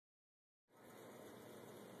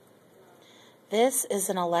This is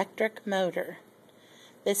an electric motor.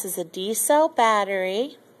 This is a D-cell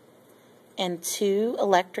battery and 2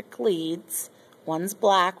 electric leads. One's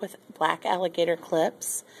black with black alligator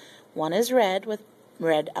clips. One is red with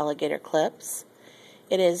red alligator clips.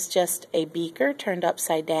 It is just a beaker turned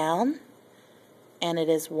upside down, and it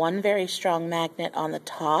is one very strong magnet on the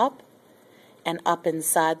top, and up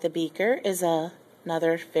inside the beaker is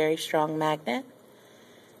another very strong magnet,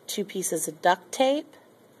 2 pieces of duct tape,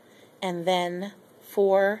 and then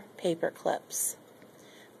 4 paper clips.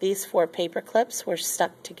 These 4 paper clips were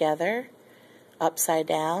stuck together upside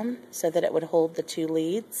down so that it would hold the 2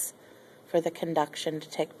 leads for the conduction to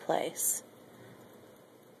take place.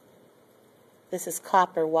 This is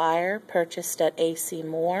copper wire purchased at AC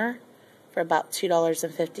Moore for about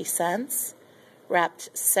 $2.50,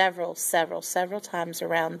 wrapped several times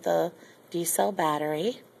around the D-cell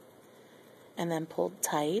battery and then pulled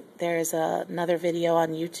tight. There is another video on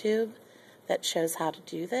YouTube that shows how to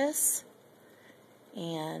do this,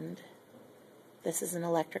 and this is an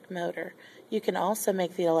electric motor. You can also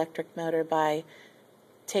make the electric motor by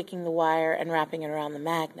taking the wire and wrapping it around the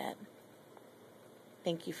magnet.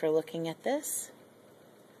 Thank you for looking at this,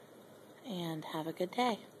 and have a good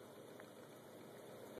day.